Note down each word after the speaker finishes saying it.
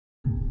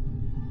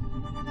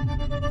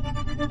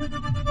You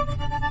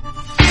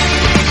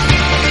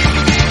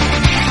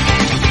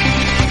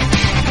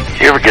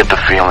ever get the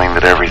feeling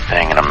that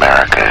everything in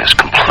America is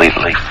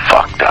completely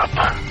fucked up?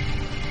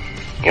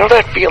 You know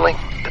that feeling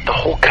that the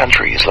whole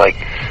country is like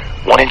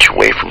 1 inch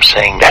away from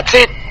saying, that's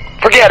it,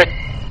 forget it.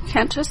 You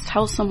can't just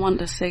tell someone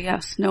to say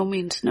yes. No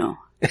means no.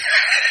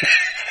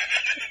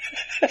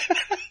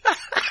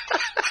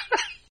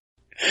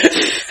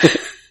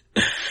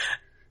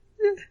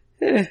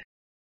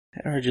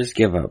 Or just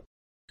give up.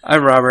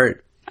 I'm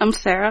Robert. I'm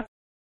Sarah.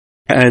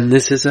 And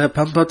this is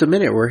Pump Up the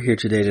Minute. We're here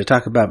today to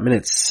talk about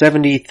minutes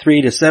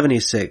 73 to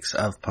 76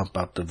 of Pump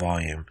Up the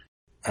Volume.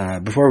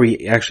 Before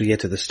we actually get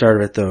to the start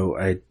of it, though,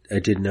 I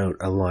did note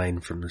a line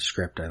from the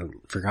script I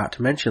forgot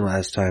to mention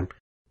last time.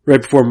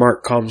 Right before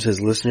Mark calms his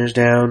listeners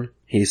down,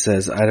 he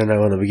says, I don't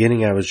know, in the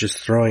beginning I was just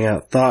throwing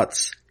out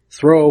thoughts,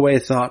 throwaway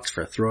thoughts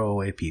for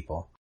throwaway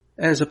people.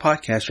 And as a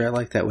podcaster, I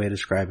like that way of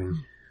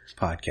describing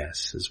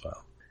podcasts as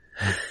well.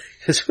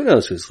 Because who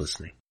knows who's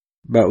listening.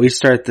 But we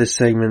start this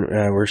segment,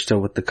 we're still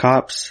with the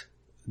cops,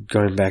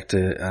 going back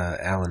to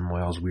Alan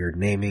Moyle's weird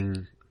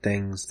naming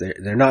things.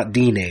 They're not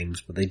D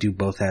names, but they do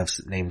both have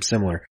names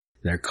similar.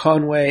 They're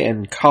Conway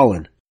and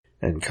Colin.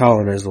 And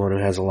Colin is the one who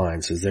has a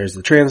line. Says, there's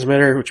the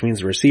transmitter, which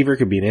means the receiver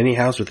could be in any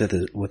house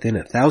within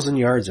 1,000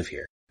 yards of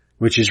here.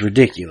 Which is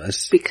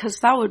ridiculous. Because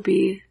that would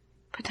be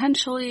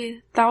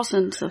potentially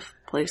thousands of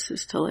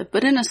places to live.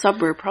 But in a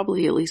suburb,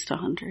 probably at least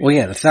 100. Well,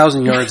 yeah,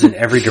 1,000 yards in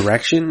every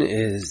direction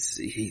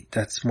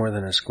that's more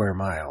than a square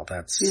mile.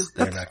 They're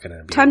not going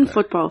to be 10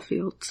 football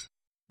fields.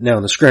 Now,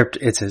 in the script,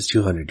 it says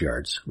 200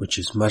 yards, which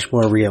is much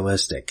more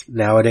realistic.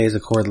 Nowadays, a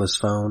cordless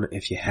phone,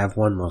 if you have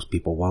one, most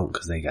people won't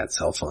because they got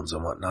cell phones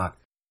and whatnot,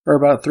 are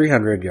about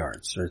 300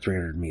 yards or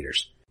 300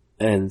 meters.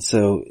 And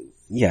so,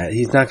 yeah,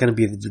 he's not going to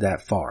be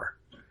that far.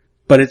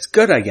 But it's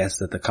good, I guess,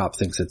 that the cop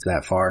thinks it's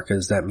that far,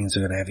 because that means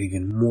they're going to have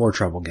even more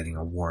trouble getting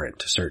a warrant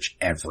to search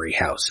every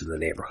house in the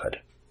neighborhood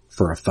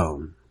for a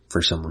phone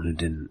for someone who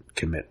didn't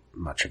commit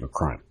much of a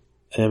crime.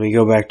 And we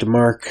go back to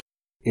Mark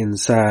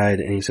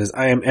inside, and he says,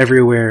 I am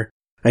everywhere.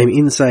 I am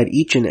inside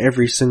each and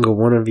every single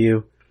one of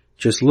you.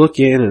 Just look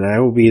in, and I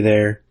will be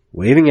there,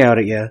 waving out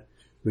at you.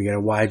 We get a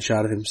wide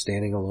shot of him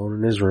standing alone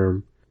in his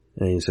room.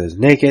 And he says,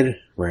 naked,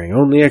 wearing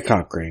only a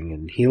cock ring.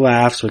 And he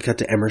laughs. We cut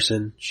to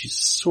Emerson. She's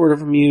sort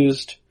of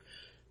amused,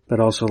 but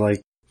also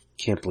like,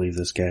 can't believe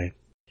this guy.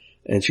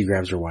 And she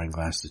grabs her wine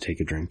glass to take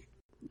a drink.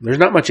 There's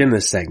not much in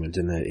this segment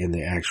in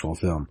the actual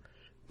film.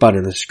 But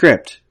in the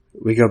script,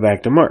 we go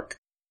back to Mark.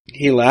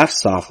 He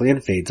laughs softly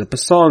and fades up a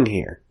song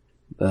here.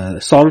 The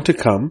song to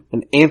come,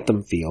 an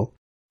anthem feel.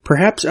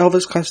 Perhaps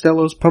Elvis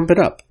Costello's Pump It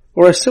Up,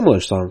 or a similar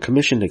song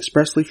commissioned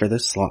expressly for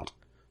this slot.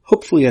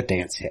 Hopefully a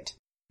dance hit.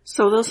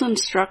 So those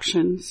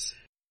instructions,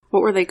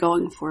 what were they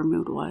going for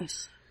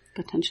mood-wise,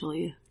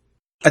 potentially?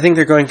 I think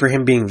they're going for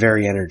him being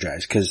very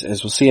energized, because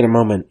as we'll see in a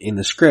moment in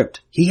the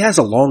script, he has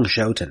a long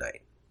show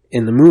tonight.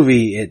 In the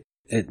movie,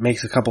 it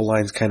makes a couple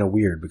lines kind of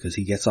weird, because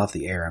he gets off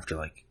the air after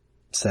like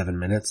 7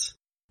 minutes.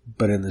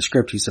 But in the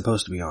script, he's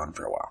supposed to be on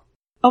for a while.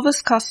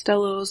 Elvis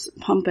Costello's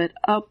Pump It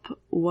Up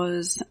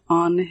was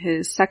on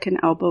his second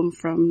album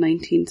from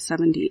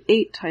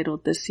 1978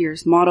 titled This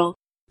Year's Model.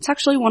 It's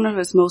actually one of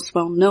his most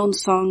well-known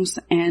songs,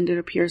 and it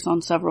appears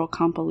on several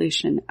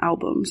compilation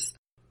albums.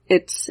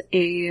 It's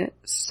a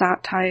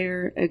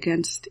satire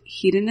against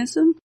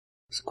hedonism.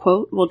 It's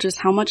quote, well, just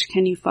how much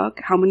can you fuck?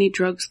 How many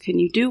drugs can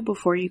you do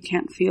before you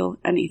can't feel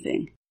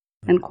anything?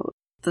 End quote.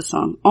 The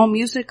song.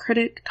 AllMusic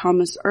critic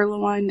Thomas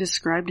Erlewine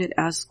described it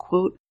as,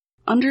 quote,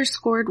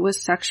 underscored with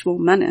sexual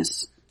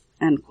menace,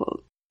 end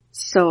quote.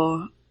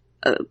 So,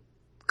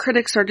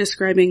 critics are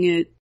describing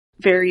it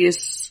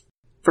various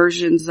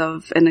versions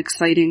of an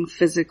exciting,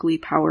 physically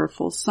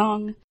powerful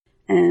song,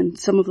 and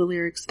some of the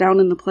lyrics,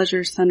 down in the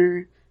pleasure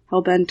center,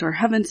 hellbent or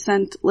heaven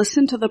sent,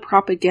 listen to the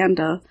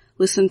propaganda,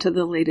 listen to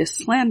the latest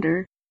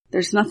slander,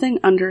 there's nothing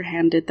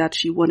underhanded that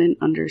she wouldn't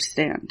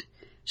understand.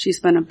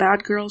 She's been a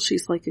bad girl,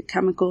 she's like a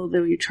chemical,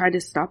 though you try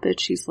to stop it,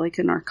 she's like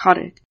a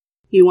narcotic.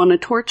 You want to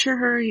torture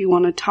her, you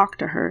want to talk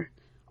to her.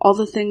 All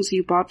the things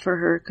you bought for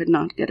her could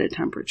not get a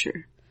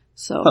temperature.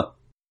 So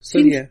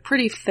seems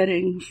pretty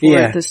fitting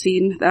for the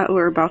scene that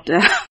we're about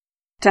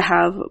to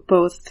have,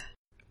 both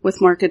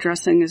with Mark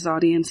addressing his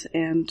audience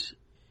and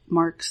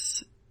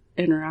Mark's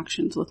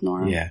interactions with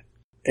Nora. Yeah.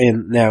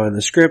 And now in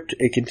the script,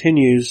 it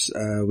continues.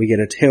 We get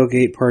a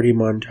tailgate party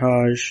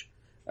montage.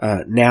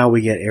 Now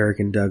we get Eric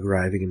and Doug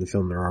arriving in the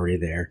film. They're already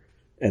there.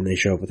 And they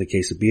show up with a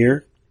case of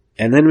beer.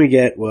 And then we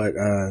get what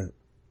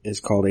is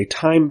called a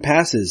time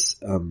passes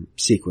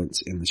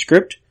sequence in the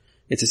script.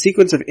 It's a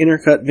sequence of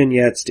intercut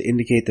vignettes to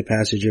indicate the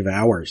passage of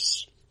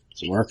hours.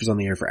 So Mark is on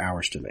the air for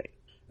hours tonight.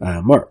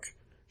 Mark,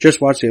 just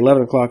watched the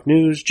 11 o'clock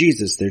news.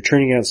 Jesus, they're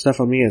churning out stuff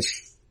on me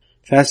as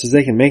fast as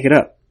they can make it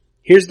up.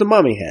 Here's the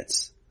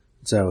mommyheads.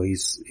 So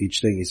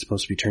each thing he's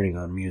supposed to be turning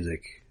on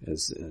music.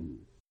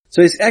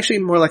 So he's actually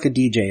more like a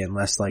DJ and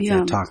less like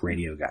a talk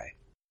radio guy.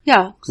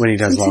 Yeah. When he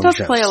does long he does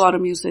shows. Play a lot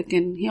of music,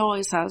 and he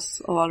always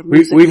has a lot of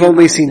music. We've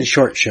only seen the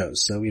short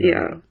shows, so we don't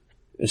know.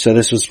 So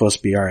this was supposed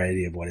to be our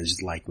idea of what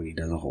it's like when he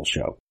does a whole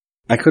show.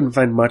 I couldn't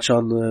find much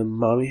on the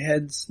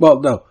mommyheads. Well,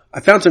 no, I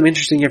found some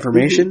interesting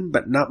information,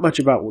 but not much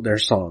about their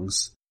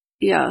songs.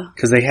 Yeah.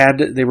 Because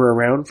they were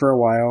around for a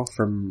while,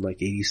 from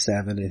like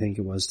 87, I think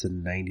it was, to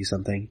 90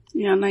 something.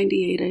 Yeah,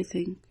 98, I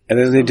think. And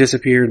then they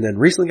disappeared, and then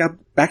recently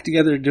got back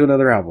together to do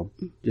another album,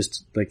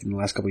 just like in the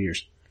last couple of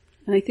years.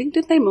 And I think,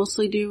 did they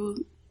mostly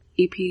do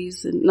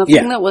EPs and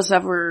nothing that was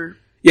ever...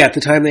 Yeah, at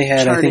the time they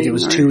had, I think it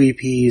was 2 or...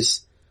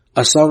 EPs,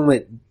 a song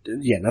that,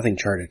 nothing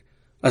charted.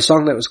 A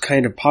song that was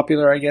kind of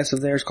popular, I guess,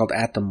 of theirs, called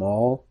At the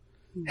Mall,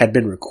 had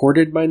been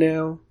recorded by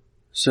now,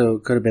 so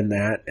it could have been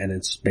that, and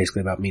it's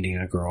basically about meeting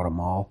a girl at a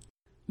mall.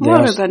 It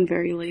would have been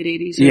very late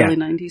 80s, early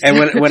 90s.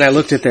 And when I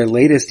looked at their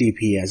latest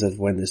EP as of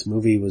when this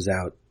movie was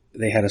out,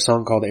 they had a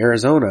song called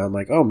Arizona. I'm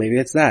like, oh, maybe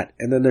it's that.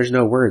 And then there's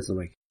no words. I'm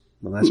like,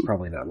 well, that's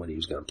probably not what he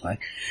was going to play.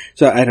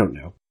 So I don't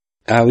know.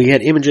 We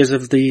had images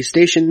of the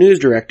station news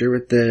director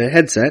with the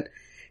headset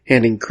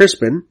handing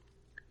Crispin,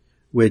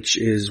 which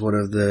is one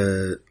of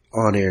the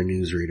on-air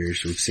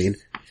newsreaders we've seen.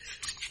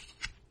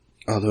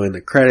 Although in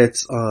the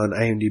credits on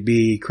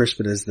IMDb,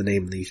 Crispin is the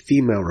name the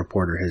female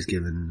reporter has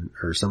given,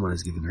 or someone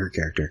has given her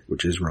character,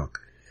 which is wrong.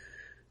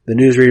 The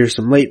newsreader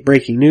some late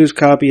breaking news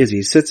copy as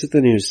he sits at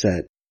the news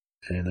set.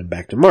 And then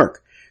back to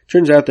Mark.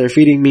 Turns out they're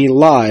feeding me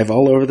live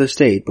all over the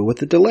state, but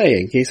with a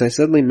delay in case I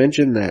suddenly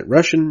mention that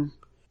Russian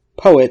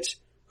poet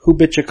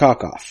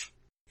Hubitchakov.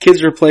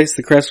 Kids replaced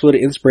the Crestwood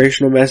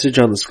inspirational message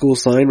on the school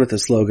sign with the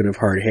slogan of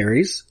Hard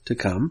Harry's to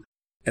come.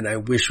 And I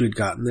wish we'd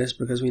gotten this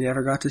because we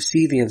never got to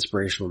see the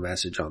inspirational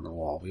message on the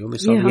wall. We only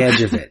saw the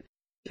edge of it.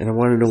 And I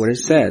want to know what it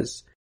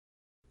says.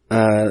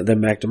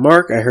 Then back to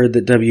Mark. I heard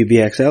that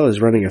WBXL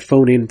is running a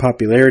phone-in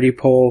popularity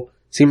poll.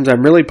 Seems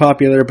I'm really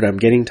popular, but I'm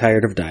getting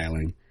tired of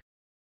dialing.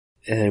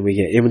 And we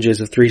get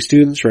images of 3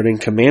 students running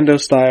commando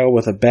style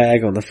with a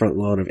bag on the front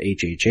lawn of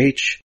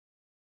HHH.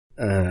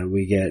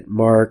 We get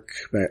Mark,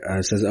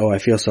 says, oh, I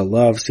feel so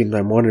loved. Seems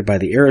I'm wanted by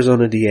the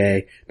Arizona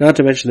DA, not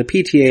to mention the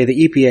PTA,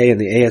 the EPA,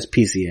 and the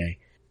ASPCA.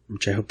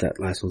 Which I hope that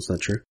last one's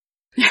not true.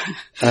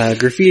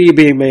 Graffiti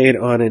being made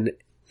on an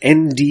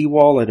ND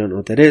wall, I don't know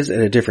what that is, at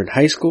a different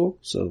high school.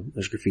 So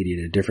there's graffiti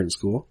at a different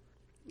school.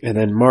 And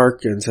then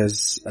Mark and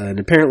says, and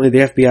apparently the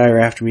FBI are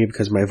after me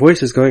because my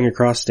voice is going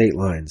across state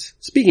lines.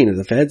 Speaking of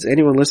the feds,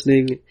 anyone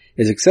listening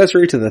is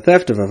accessory to the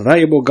theft of a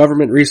valuable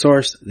government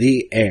resource,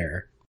 the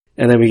air.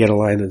 And then we get a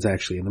line that's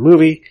actually in the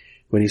movie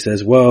when he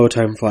says, whoa,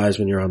 time flies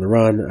when you're on the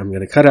run. I'm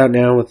going to cut out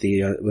now with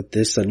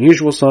this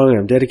unusual song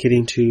I'm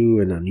dedicating to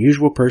an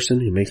unusual person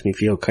who makes me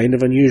feel kind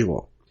of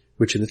unusual.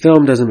 Which in the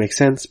film doesn't make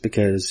sense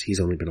because he's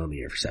only been on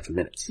the air for 7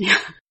 minutes. Yeah.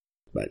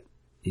 But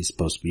he's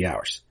supposed to be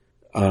ours.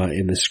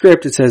 In the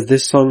script, it says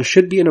this song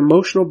should be an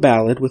emotional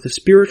ballad with a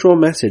spiritual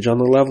message on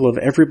the level of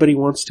Everybody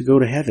Wants to Go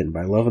to Heaven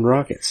by Love and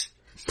Rockets.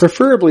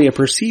 Preferably a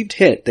perceived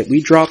hit that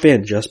we drop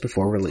in just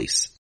before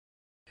release.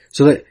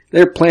 So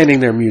they're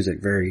planning their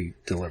music very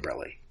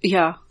deliberately.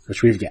 Yeah.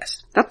 Which we've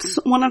guessed. That's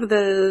one of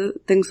the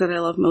things that I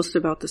love most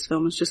about this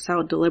film is just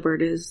how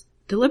deliberate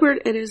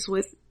it is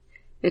with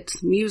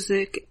its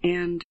music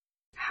and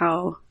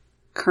how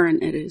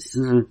current it is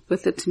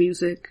with its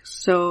music.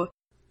 So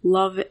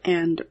Love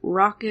and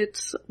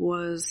Rockets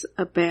was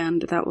a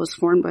band that was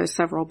formed by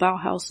several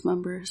Bauhaus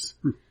members.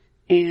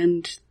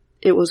 And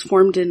it was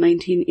formed in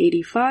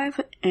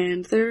 1985,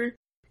 and they're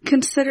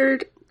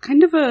considered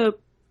kind of a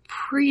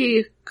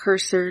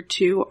precursor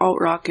to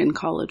alt-rock and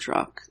college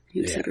rock.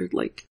 Considered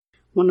like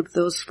one of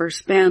those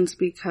first bands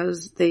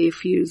because they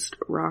fused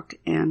rock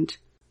and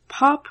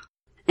pop.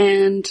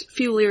 And a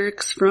few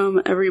lyrics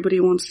from Everybody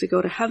Wants to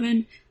Go to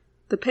Heaven.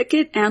 The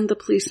picket and the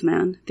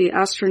policeman, the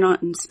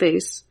astronaut in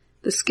space,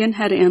 the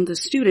skinhead and the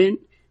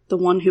student, the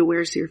one who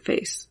wears your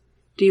face.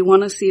 Do you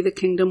want to see the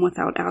kingdom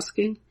without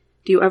asking?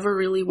 Do you ever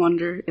really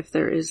wonder if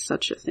there is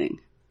such a thing?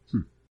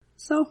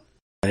 So.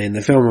 In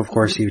the film, of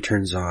course, he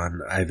turns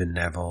on Ivan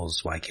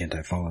Neville's Why Can't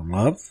I Fall in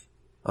Love?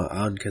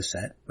 On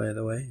cassette, by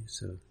the way.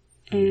 So,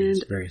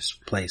 and various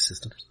play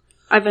systems.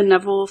 Ivan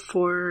Neville,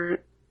 for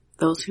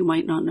those who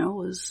might not know,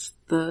 was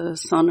the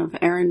son of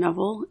Aaron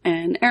Neville.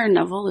 And Aaron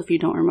Neville, if you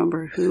don't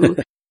remember who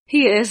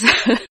he is,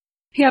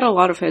 he had a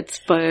lot of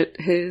hits, but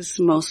his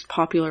most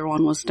popular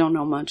one was Don't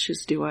Know Much,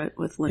 his duet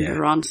with Linda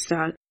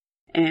Ronstadt.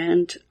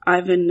 And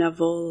Ivan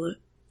Neville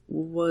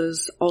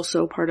was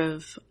also part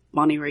of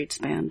Bonnie Raitt's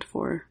band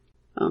for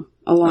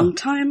a long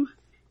time.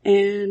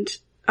 And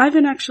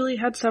Ivan actually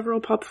had several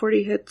Pop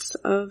 40 hits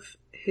of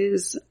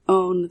his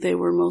own. They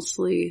were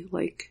mostly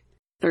like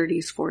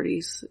 30s,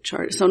 40s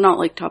chart. So not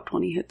like top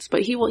 20 hits,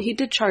 but he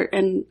did chart,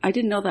 and I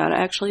didn't know that.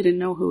 I actually didn't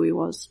know who he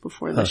was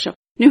before the show.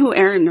 Knew who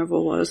Aaron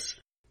Neville was.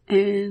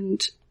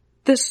 And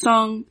this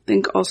song, I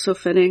think also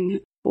fitting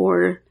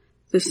for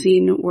the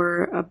scene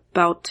we're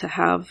about to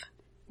have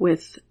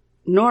with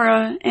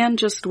Nora and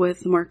just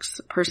with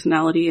Mark's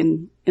personality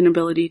and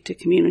inability to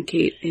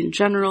communicate in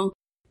general.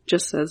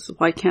 Just says,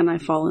 why can't I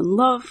fall in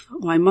love?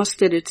 Why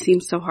must it? It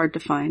seems so hard to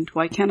find.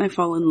 Why can't I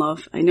fall in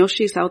love? I know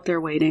she's out there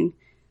waiting.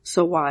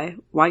 So why?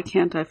 Why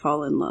can't I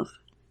fall in love?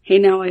 Hey,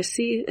 now I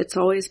see, it's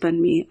always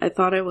been me. I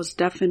thought I was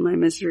deaf in my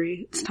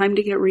misery. It's time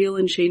to get real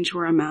and change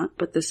where I'm at,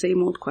 but the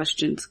same old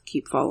questions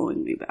keep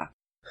following me back.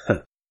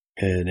 Huh.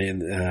 And in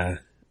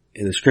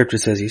the script it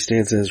says he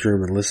stands in his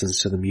room and listens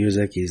to the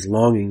music. He's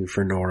longing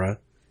for Nora.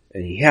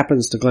 And he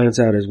happens to glance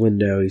out his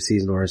window. He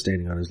sees Nora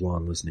standing on his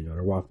lawn listening on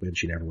her Walkman.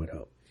 She never went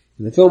home.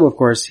 In the film, of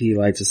course, he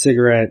lights a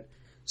cigarette,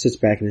 sits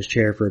back in his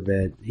chair for a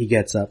bit. He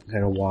gets up,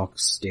 kind of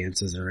walks,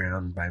 dances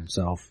around by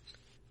himself.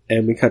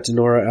 And we cut to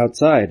Nora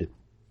outside.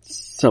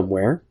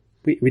 Somewhere.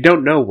 We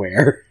don't know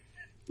where.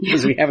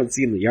 Because we haven't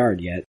seen the yard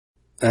yet.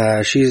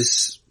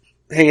 She's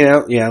hanging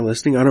out,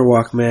 listening on her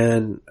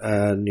Walkman,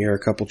 near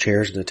a couple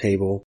chairs and a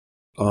table.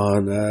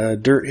 On a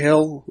dirt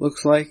hill,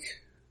 looks like.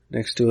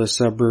 Next to a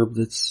suburb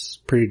that's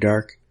pretty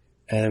dark.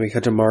 And we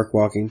cut to Mark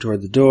walking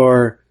toward the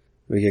door.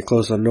 We get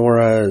close on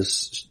Nora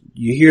as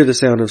you hear the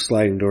sound of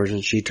sliding doors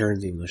and she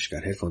turns even though she's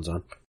got headphones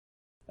on.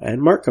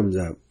 And Mark comes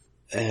out.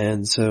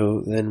 And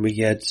so then we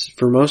get,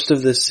 for most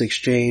of this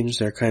exchange,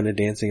 they're kind of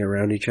dancing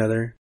around each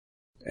other.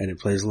 And it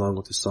plays along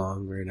with the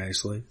song very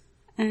nicely.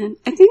 And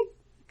I think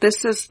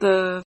this is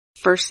the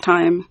first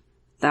time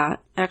that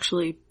I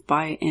actually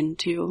buy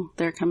into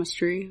their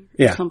chemistry.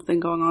 Yeah. Something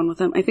going on with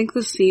them. I think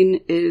the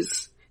scene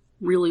is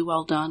really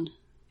well done.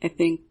 I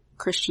think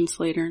Christian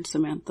Slater and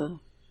Samantha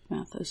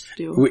Mathis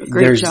do a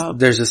great job.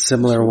 There's a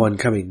similar one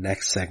coming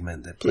next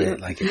segment that it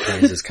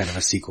plays as kind of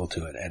a sequel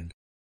to it. And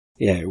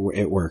yeah,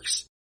 it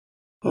works.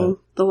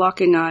 Well, the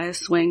locking eyes,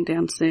 swaying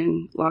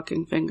dancing,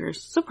 locking fingers.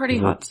 It's a pretty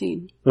hot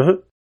scene.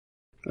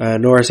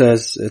 Nora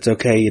says, it's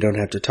okay, you don't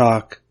have to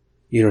talk.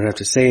 You don't have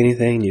to say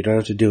anything. You don't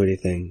have to do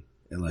anything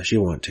unless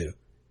you want to.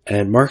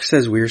 And Mark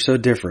says, we're so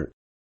different.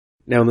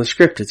 Now in the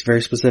script, it's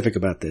very specific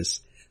about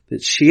this.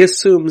 That she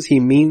assumes he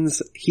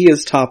means he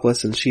is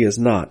topless and she is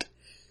not.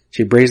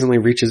 She brazenly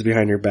reaches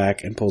behind her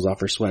back and pulls off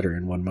her sweater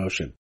in one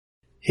motion.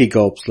 He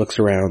gulps, looks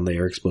around, they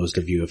are exposed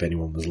to view if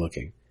anyone was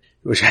looking.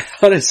 Which I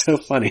thought is so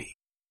funny.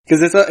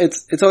 Because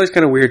it's always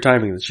kind of weird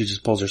timing that she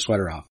just pulls her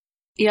sweater off.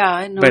 Yeah,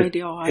 I had no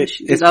idea why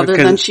she did, other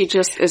than she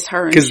just is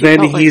her. Because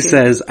then he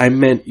says, I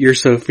meant you're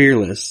so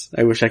fearless.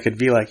 I wish I could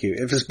be like you.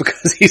 If it's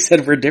because he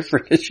said we're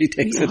different and she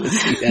takes it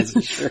as he has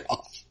his shirt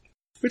off.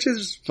 Which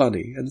is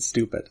funny and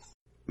stupid.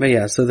 But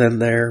yeah, so then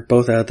they're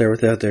both out there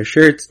without their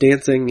shirts,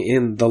 dancing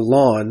in the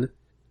lawn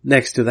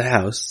next to the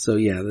house. So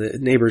yeah, the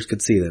neighbors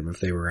could see them if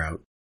they were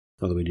out.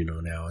 Although we do know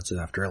now it's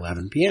after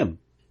 11 p.m.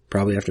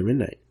 Probably after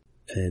midnight.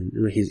 And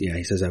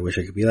he says, I wish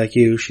I could be like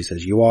you. She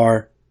says, you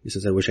are. He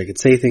says, I wish I could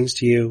say things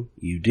to you.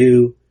 You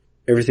do.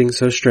 Everything's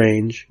so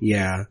strange.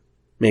 Yeah.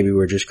 Maybe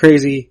we're just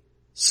crazy.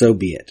 So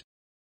be it.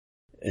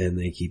 And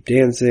they keep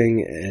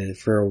dancing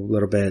for a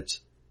little bit.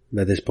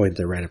 By this point,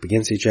 they're right up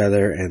against each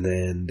other, and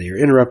then they are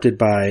interrupted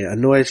by a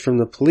noise from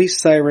the police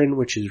siren,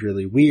 which is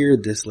really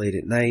weird this late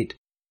at night,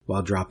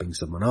 while dropping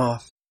someone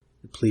off.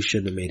 The police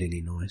shouldn't have made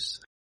any noise.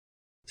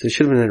 So it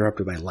should have been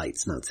interrupted by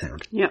lights, not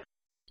sound. Yep.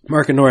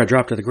 Mark and Nora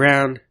drop to the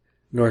ground.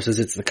 Nora says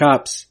it's the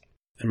cops,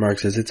 and Mark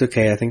says it's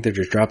okay, I think they're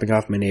just dropping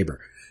off my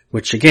neighbor.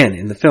 Which, again,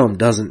 in the film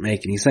doesn't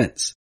make any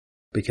sense.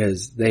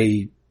 Because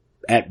they,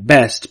 at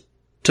best,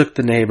 took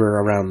the neighbor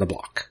around the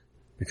block.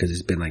 Because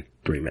it's been like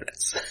 3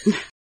 minutes.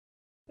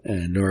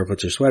 And Nora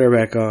puts her sweater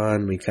back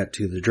on. We cut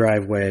to the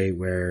driveway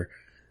where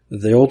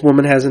the old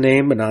woman has a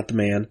name, but not the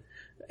man.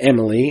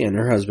 Emily and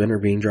her husband are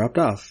being dropped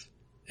off.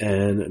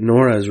 And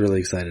Nora is really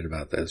excited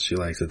about this. She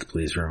likes that the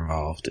police are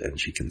involved and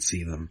she can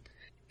see them.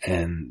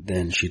 And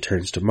then she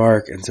turns to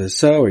Mark and says,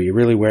 so, are you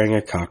really wearing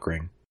a cock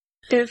ring?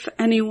 If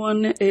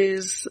anyone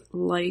is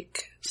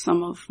like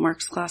some of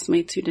Mark's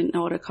classmates who didn't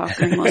know what a cock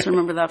ring was,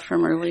 remember that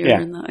from earlier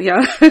in the,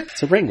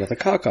 It's a ring with a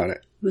cock on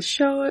it. The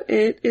show,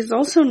 it is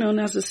also known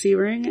as a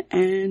C-ring,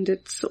 and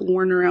it's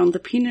worn around the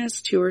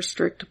penis to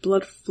restrict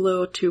blood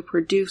flow to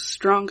produce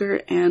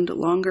stronger and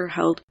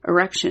longer-held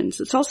erections.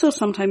 It's also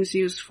sometimes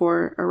used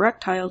for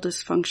erectile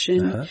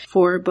dysfunction,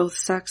 for both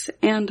sex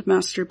and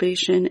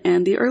masturbation,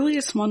 and the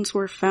earliest ones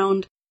were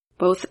found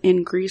both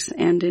in Greece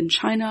and in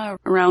China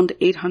around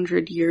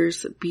 800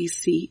 years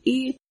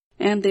BCE,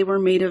 and they were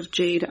made of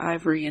jade,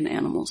 ivory, and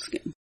animal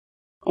skin.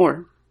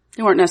 Or,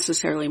 they weren't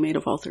necessarily made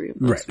of all three of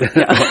those. Right.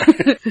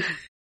 Yeah.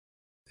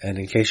 And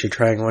in case you're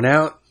trying one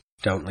out,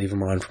 don't leave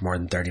them on for more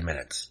than 30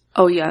 minutes.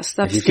 Oh yes,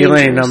 that's If you feel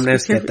any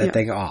numbness, get that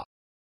thing off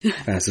as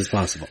fast as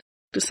possible.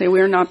 To say we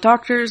are not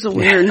doctors,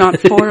 we are not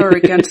for or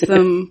against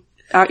them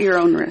at your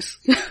own risk.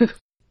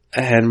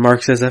 And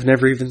Mark says, I've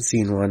never even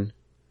seen one.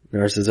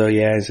 Nora says, oh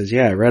yeah. He says,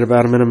 yeah, I read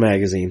about him in a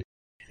magazine.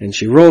 And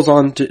she rolls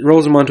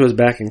him onto his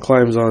back and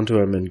climbs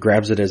onto him and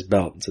grabs at his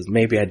belt and says,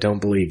 maybe I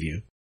don't believe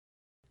you.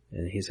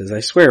 And he says, I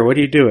swear, what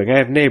are you doing? I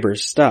have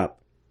neighbors, stop.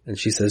 And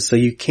she says, so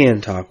you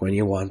can talk when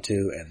you want to,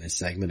 and this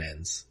segment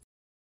ends.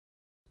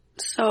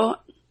 So,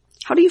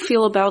 how do you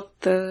feel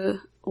about the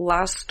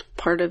last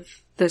part of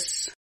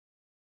this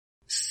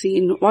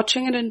scene?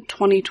 Watching it in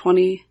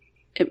 2020,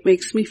 it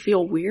makes me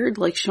feel weird.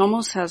 Like, she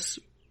almost has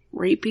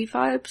rapey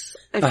vibes.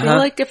 I feel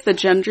like if the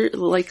gender,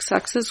 like,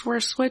 sexes were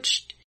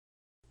switched,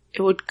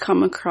 it would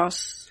come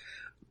across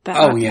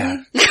badly.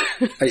 Oh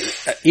yeah.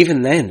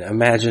 Even then,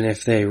 imagine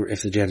if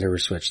the gender were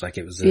switched, like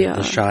it was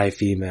the shy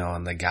female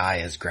and the guy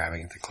is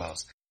grabbing at the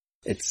clothes.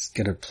 It's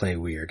gonna play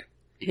weird.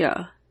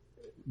 Yeah.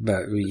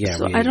 But yeah,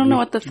 so I don't know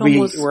what the film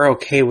was. We're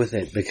okay with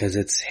it because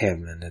it's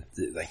him, and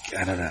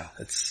I don't know.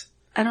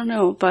 I don't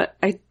know, but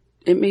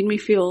it made me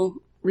feel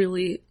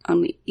really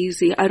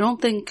uneasy. I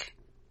don't think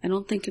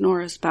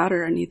Nora's bad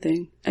or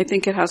anything. I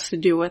think it has to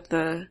do with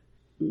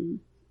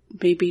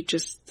maybe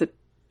just the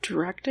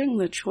directing,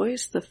 the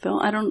choice, the film.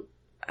 I don't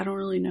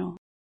really know.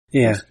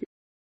 Yeah.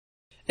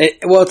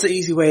 It's an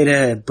easy way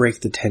to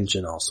break the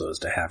tension also is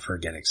to have her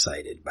get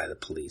excited by the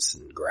police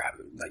and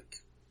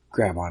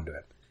grab onto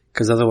it.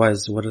 Because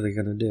otherwise, what are they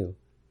going to do?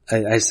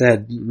 I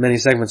said many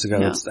segments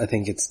ago, I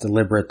think it's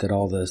deliberate that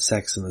all the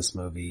sex in this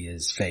movie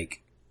is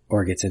fake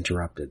or gets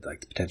interrupted,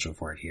 like the potential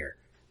for it here.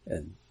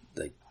 And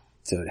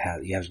so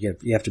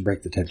you have to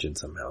break the tension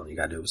somehow, and you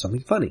got to do it with something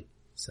funny.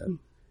 So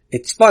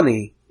it's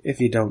funny if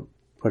you don't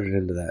put it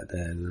into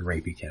the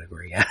rapey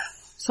category. Yeah.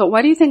 So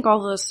why do you think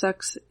all the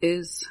sex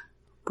is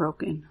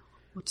broken?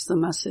 What's the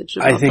message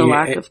about the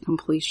lack of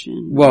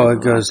completion? Well, it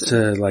goes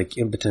to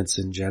impotence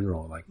in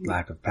general,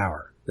 lack of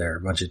power. They're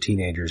a bunch of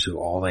teenagers who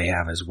all they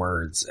have is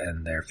words,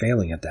 and they're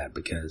failing at that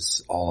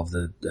because all of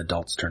the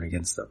adults turn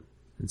against them.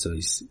 And so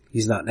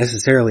he's not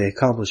necessarily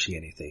accomplishing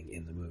anything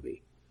in the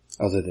movie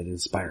other than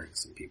inspiring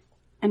some people.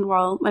 And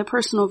while my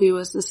personal view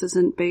is this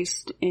isn't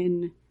based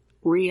in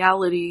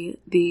reality,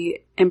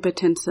 the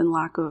impotence and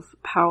lack of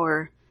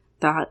power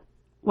that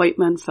white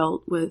men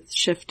felt with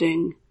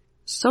shifting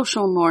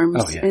social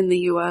norms in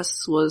the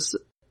U.S. was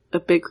a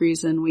big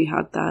reason we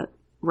had that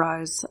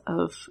rise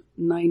of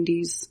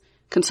 90s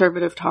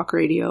conservative talk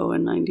radio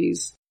and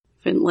 90s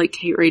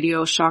hate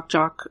radio, shock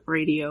jock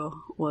radio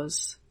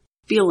was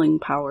feeling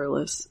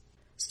powerless.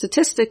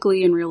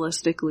 Statistically and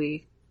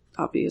realistically,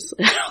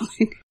 obviously, I don't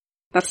think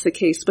that's the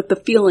case, but the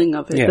feeling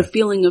of it, the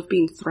feeling of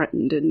being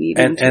threatened and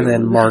needing to... And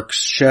then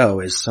Mark's show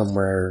is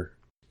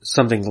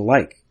something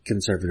like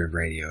conservative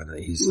radio, and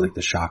he's like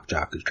the shock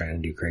jock who's trying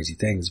to do crazy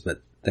things,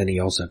 but then he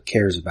also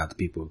cares about the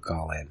people who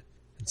call in.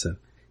 And so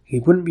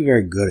he wouldn't be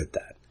very good at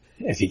that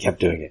if he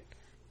kept doing it.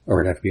 Or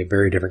it'd have to be a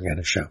very different kind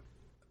of show.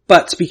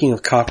 But speaking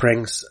of cock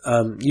rings,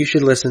 you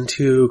should listen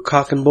to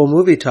Cock and Bull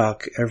Movie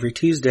Talk every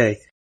Tuesday,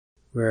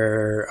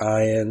 where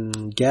I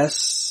and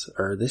guests,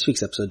 or this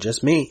week's episode,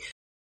 just me,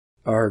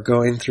 are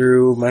going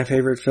through my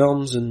favorite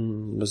films,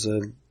 and was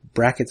a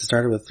bracket that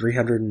started with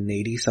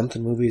 380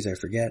 something movies, I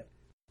forget.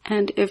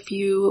 And if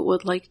you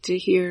would like to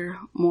hear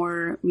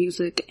more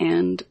music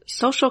and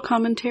social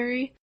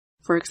commentary,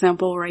 for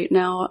example, right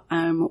now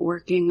I'm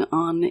working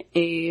on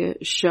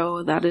a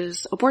show that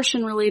is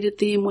abortion-related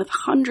theme with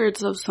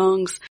hundreds of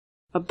songs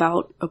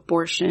about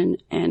abortion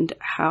and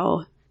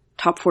how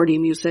top 40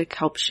 music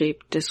helps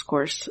shape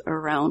discourse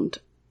around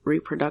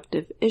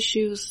reproductive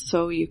issues.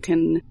 So you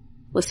can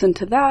listen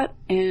to that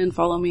and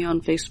follow me on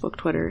Facebook,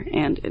 Twitter,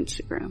 and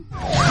Instagram.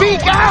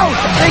 Speak out!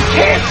 They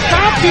can't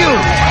stop you!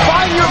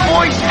 Find your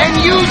voice and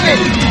use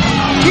it!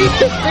 Keep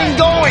this thing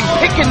going!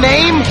 Pick a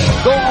name!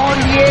 Go on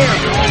the air!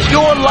 It's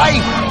your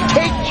life!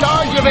 Take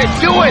charge of it!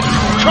 Do it!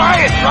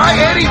 Try it! Try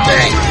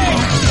anything!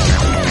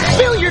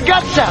 Spill your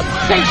guts out!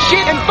 Say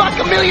shit and fuck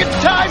a million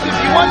times if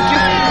you want to,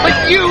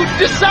 but you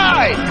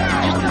decide!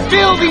 Just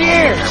fill the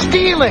air!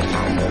 Steal it!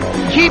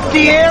 Keep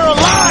the air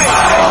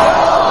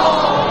alive!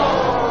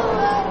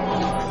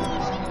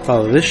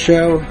 Follow this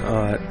show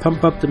at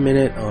Pump Up the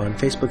Minute on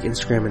Facebook,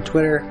 Instagram, and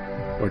Twitter,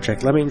 or check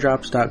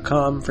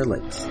lemmingdrops.com for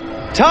links.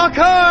 Talk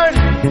hard!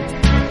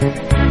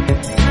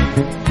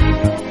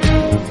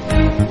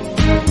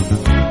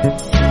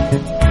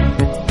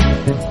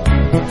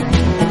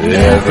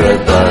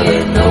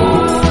 Everybody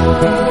knows.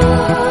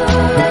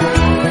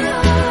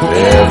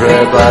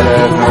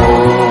 Everybody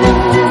knows.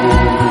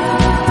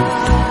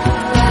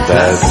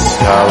 That's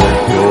how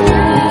it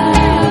goes.